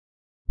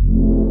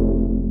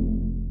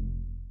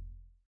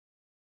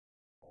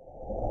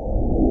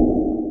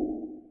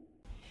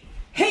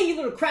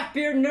craft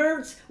beer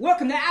nerds.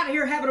 Welcome to Out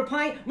Here Having a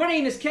Pint. My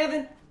name is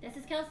Kevin. This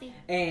is Kelsey.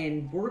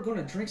 And we're going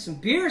to drink some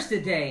beers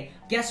today.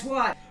 Guess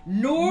what?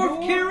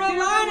 North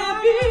Carolina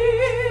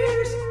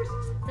beers!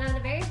 So the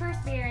very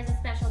first beer is a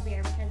special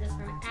beer because it's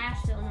from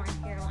Asheville,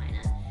 North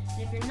Carolina.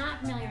 And if you're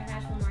not familiar with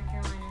Asheville, North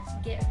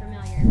Carolina, get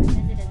familiar because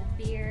it is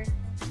Beer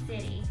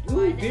City.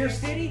 Ooh, Beer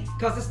City?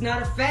 Because it's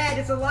not a fad,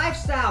 it's a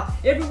lifestyle.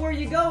 Everywhere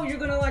you go, you're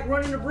going to like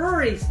run into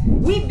breweries.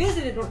 We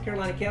visited North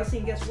Carolina, Kelsey,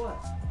 and guess what?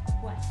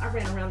 What? I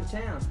ran around the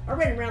town. I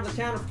ran around the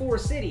town of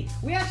Forest City.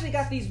 We actually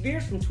got these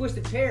beers from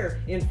Twisted Pear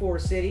in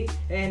Forest City.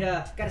 And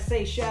gotta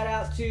say shout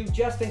out to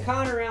Justin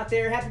Connor out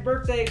there. Happy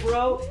birthday,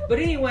 bro. But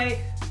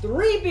anyway,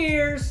 3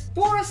 beers,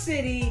 Forest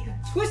City,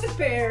 Twisted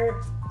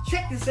Pear.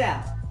 Check this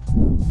out.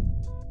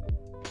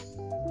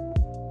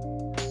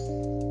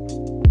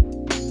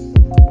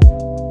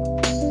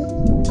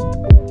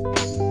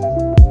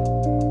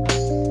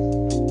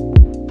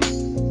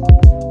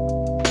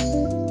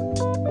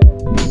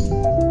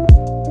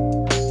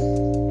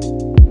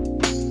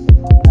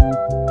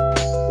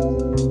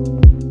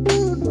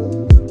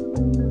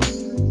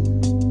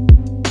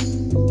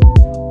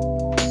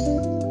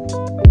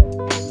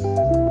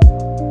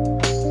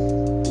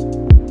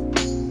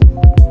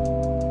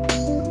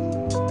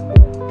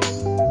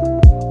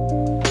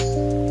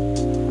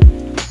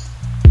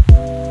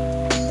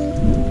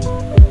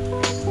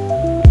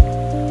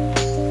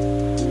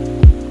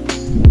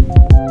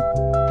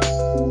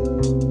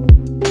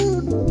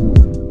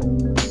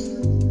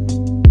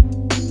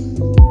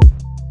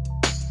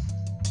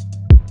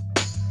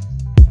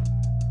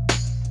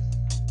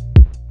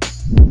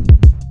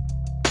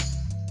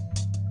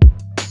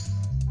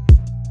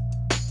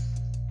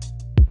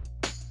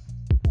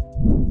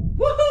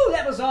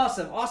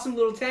 Awesome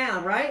little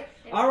town, right?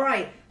 Yeah. All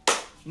right,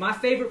 my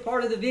favorite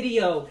part of the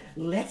video.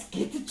 Let's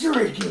get to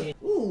drinking.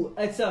 Ooh,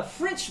 it's a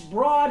French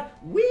broad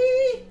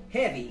wee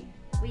heavy.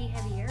 Wee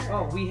heavier.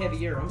 Oh, wee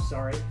heavier. I'm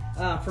sorry.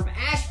 From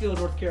Asheville,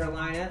 North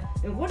Carolina.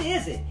 And what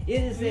is it?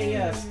 It is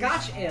a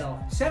Scotch ale,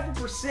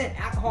 7%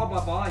 alcohol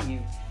by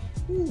volume.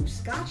 Ooh,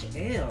 Scotch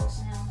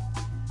ales.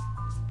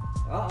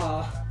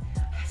 No.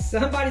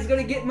 Somebody's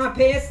gonna get in my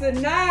pants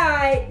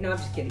tonight. No, I'm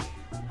just kidding.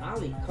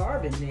 Highly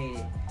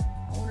carbonated.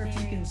 I wonder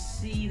if you can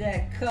see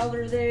that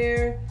color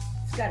there.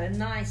 It's got a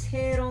nice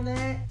head on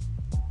that.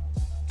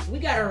 We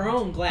got our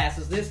own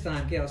glasses this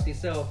time, Kelsey,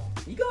 so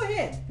you go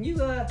ahead. You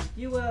have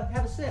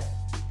a sip.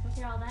 Look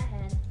at all that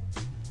head.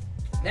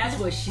 That's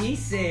what she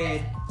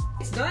said.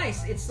 It's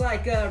nice. It's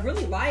like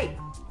really light.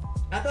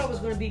 I thought it was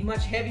going to be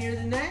much heavier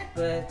than that,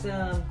 but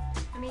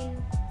I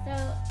mean,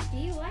 so do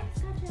you like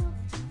Scotch ales?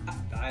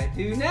 I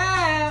do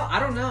now. I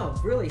don't know.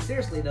 Really,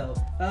 seriously though.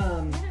 I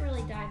haven't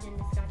really dived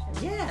into Scotch ales.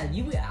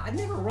 Yeah, I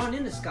never run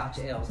into Scotch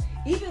ales.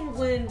 Even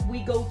when we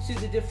go to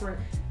the different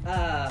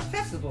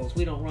festivals,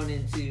 we don't run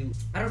into.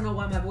 I don't know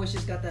why my voice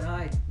just got that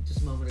high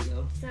just a moment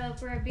ago. So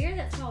for a beer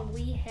that's called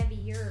Wee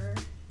Heavier,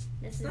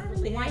 this is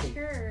really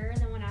lighter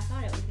than what I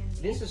thought it was going to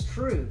be. This is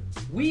true.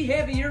 Wee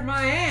heavier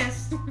my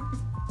ass.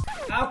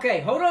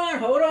 Okay, hold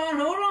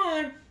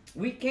on.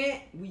 We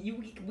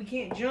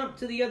can't jump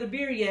to the other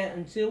beer yet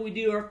until we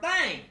do our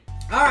thing.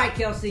 All right,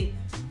 Kelsey,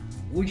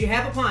 would you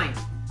have a pint?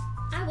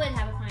 I would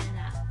have a pint of that.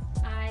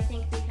 I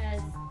think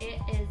because it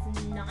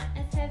is not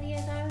as heavy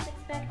as I was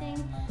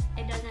expecting,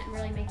 it doesn't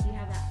really make you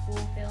have that full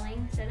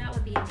filling, so that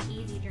would be an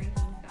easy drinking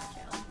Scotch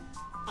ale.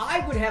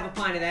 I would have a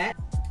pint of that.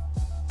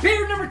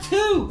 Beer number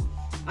 2.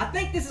 I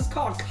think this is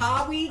called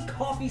Kawi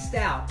Coffee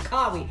Stout.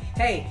 Kawi.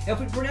 Hey, if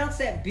we pronounce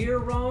that beer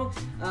wrong,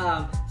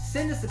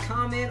 send us a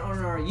comment on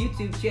our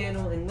YouTube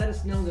channel and let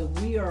us know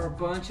that we are a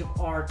bunch of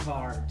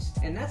artards.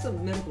 And that's a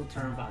medical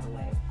term, by the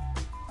way.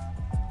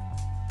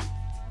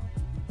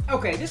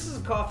 Okay, this is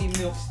a coffee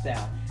milk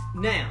stout.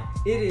 Now,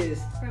 it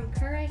is from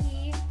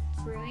Currahee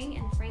Brewing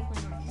in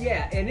Franklin, North Carolina.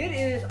 Yeah, and it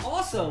is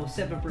also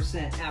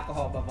 7%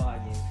 alcohol by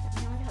volume. You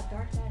know, look how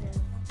dark that is.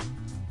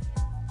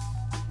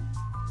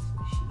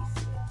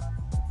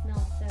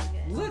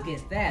 Look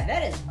at that.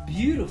 That is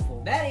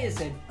beautiful. That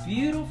is a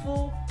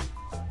beautiful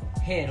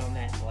head on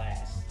that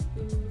glass.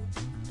 You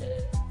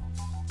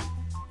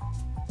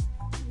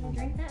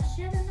drink that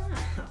shit or not?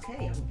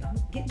 Okay, I'm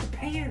getting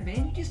prepared,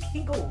 man. You just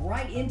can't go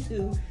right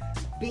into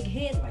a big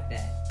head like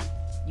that.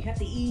 You have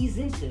to ease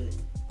into it.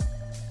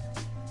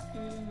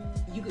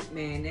 You could,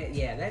 man,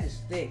 that is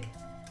thick.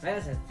 That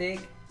is a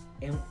thick,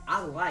 and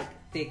I like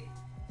thick.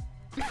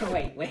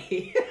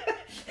 Wait.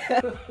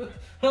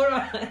 Hold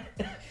on.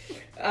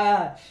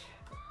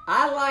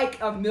 I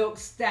like a milk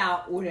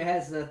stout when it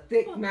has a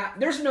thick mouth.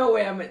 There's no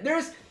way I'm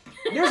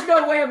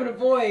gonna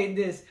avoid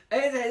this.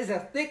 It's a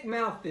thick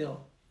mouthfeel.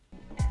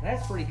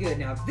 That's pretty good.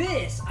 Now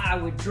this I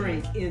would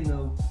drink in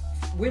the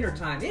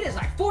wintertime. It is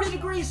like 40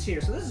 degrees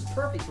here, so this is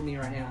perfect for me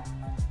right now.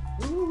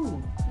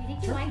 Ooh. Do you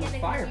think you like it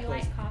because you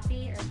like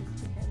coffee or just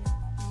because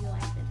you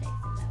like the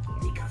taste of that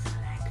beer? Because I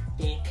like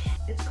thick.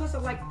 It's because I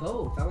like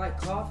both. I like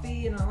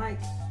coffee and I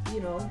like,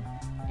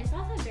 It's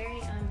also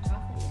very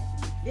chocolatey.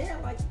 Yeah,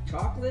 I like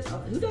chocolate.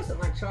 Who doesn't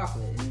like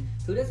chocolate? And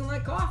who doesn't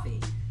like coffee?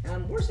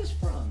 Where's this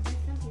from? There's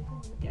some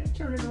people. Gotta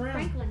turn it around.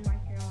 Franklin,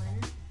 North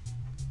Carolina.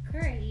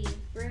 Currahee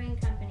Brewing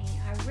Company.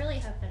 I really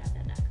hope that I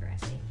said that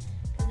correctly,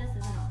 because this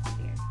is an awesome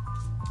beer.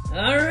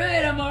 All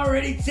right, I'm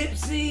already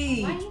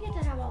tipsy. Why do you get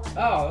to have all that?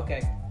 Oh,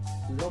 okay.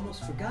 We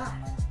almost forgot.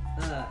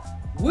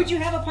 Would you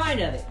have a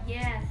pint of it?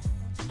 Yes.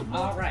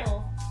 All right.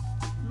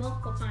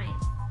 Multiple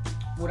pints.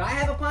 Would I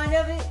have a pint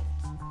of it?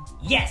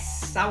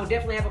 Yes, I would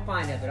definitely have a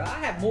pint of it. I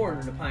have more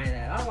than a pint of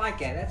that. I like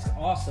that. That's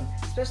awesome.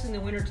 Especially in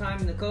the wintertime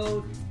in the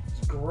cold.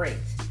 It's great.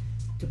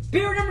 To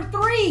beer number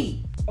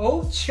 3,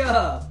 Old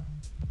Chub.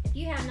 If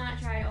you have not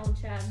tried Old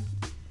Chub,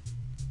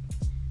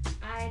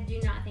 I do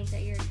not think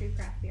that you're a true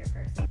craft beer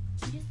person.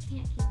 You just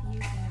can't keep using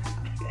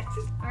that.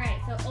 Alright,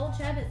 so Old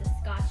Chub is a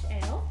Scotch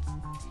ale.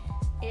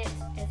 It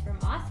is from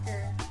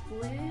Oscar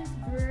Blues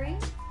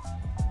Brewing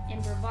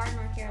in Brevard,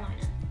 North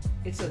Carolina.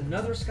 It's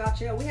another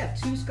Scotch ale. We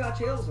have 2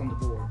 Scotch ales on the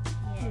board.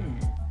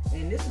 Yeah.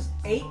 And this is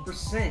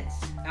 8%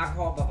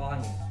 alcohol by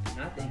volume.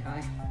 And I think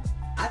I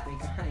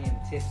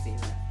am tipsy.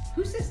 Right?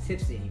 Who says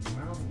tipsy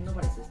anymore?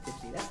 Nobody says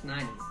tipsy. That's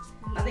 90s.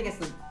 I think it's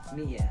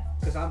me, yeah.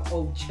 Because I'm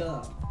Old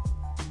Chub.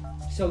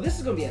 So this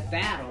is going to be a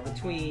battle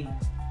between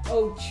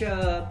Old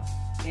Chub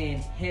and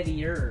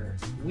Heavier.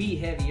 We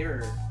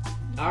Heavier.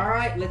 All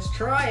right, let's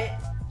try it.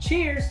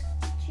 Cheers.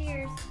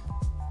 Cheers.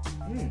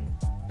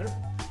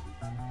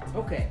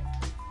 Okay.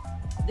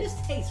 This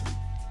tastes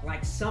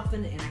like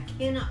something, and I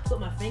cannot put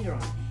my finger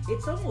on it.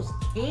 It's almost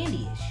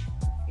candy-ish.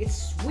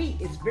 It's sweet.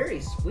 It's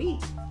very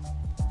sweet.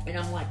 And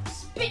I'm like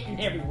spitting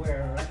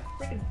everywhere like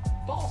a freaking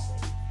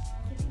faucet.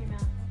 Keep it in your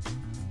mouth.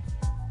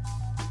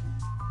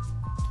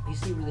 You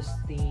see where this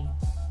theme?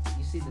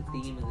 You see the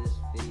theme of this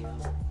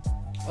video?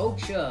 Old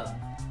Chub.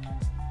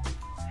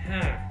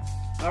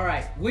 All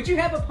right. Would you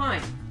have a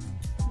pint?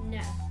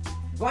 No.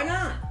 Why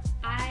not?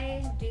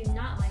 I do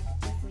not like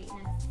the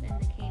sweetness and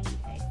the candy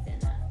taste in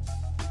that.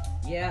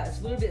 Yeah, it's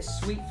a little bit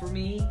sweet for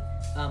me,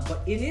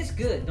 but it is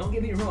good. Don't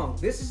get me wrong.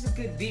 This is a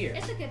good beer.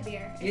 It's a good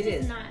beer. It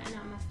is. Not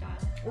my style.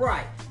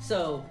 Right.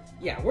 So,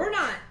 yeah,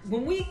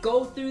 when we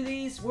go through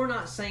these, we're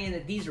not saying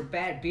that these are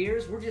bad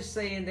beers. We're just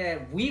saying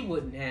that we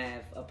wouldn't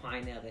have a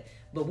pint of it.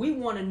 But we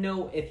want to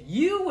know if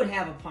you would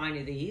have a pint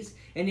of these.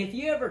 And if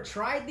you ever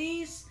tried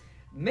these,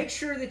 make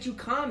sure that you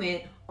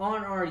comment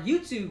on our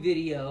YouTube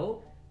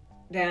video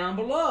down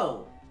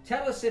below.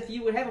 Tell us if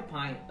you would have a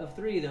pint of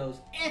 3 of those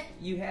if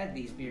you had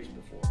these beers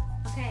before.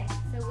 Okay,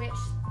 so which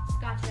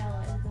Scotch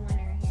ale is the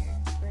winner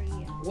here for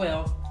you?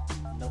 Well,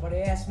 nobody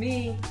asked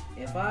me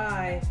if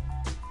I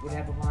would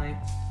have a pint.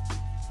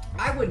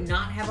 I would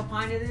not have a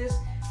pint of this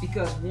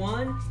because,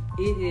 one,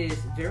 it is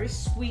very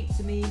sweet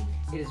to me.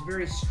 It is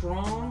very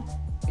strong,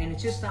 and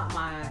it's just not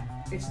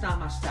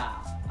my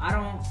style.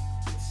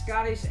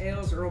 Scottish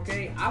ales are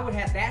okay. I would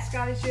have that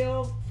Scottish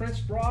ale,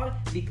 French Broad,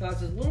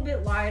 because it's a little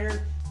bit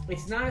lighter.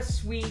 It's not as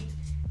sweet,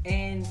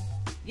 and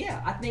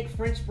yeah, I think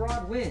French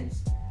Broad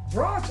wins.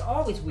 Broads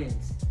always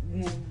wins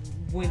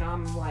when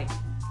I'm like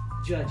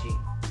judging.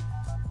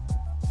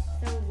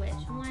 So which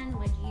one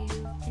would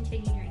you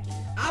continue drinking?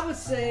 I would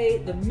say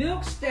the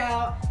Milk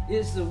Stout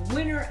is the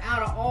winner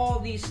out of all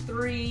these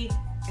 3,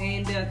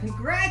 and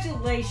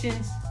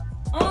congratulations.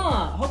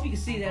 I hope you can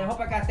see that. I hope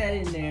I got that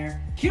in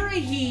there.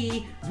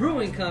 Currahee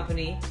Brewing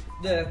Company,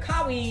 the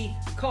Kawi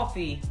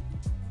Coffee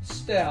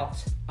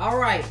Stout. All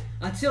right,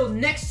 until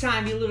next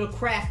time, you little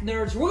craft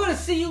nerds, we're going to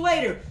see you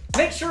later.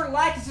 Make sure to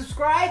like and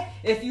subscribe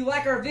if you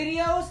like our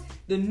videos.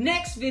 The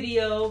next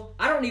video,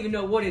 I don't even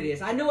know what it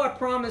is. I know I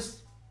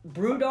promised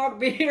Brewdog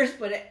beers,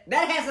 but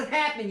that hasn't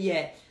happened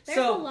yet. There's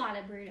a lot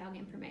of Brewdog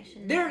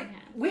information.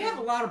 We have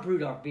a lot of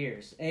Brewdog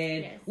beers,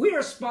 and yes. We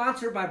are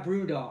sponsored by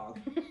Brewdog.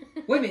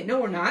 Wait a minute, no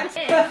we're not.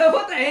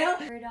 What the hell?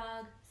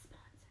 Brewdog sponsor.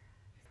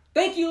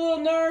 Thank you,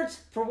 little nerds,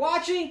 for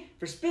watching,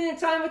 for spending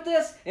time with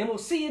us, and we'll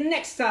see you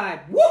next time.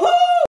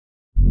 Woohoo!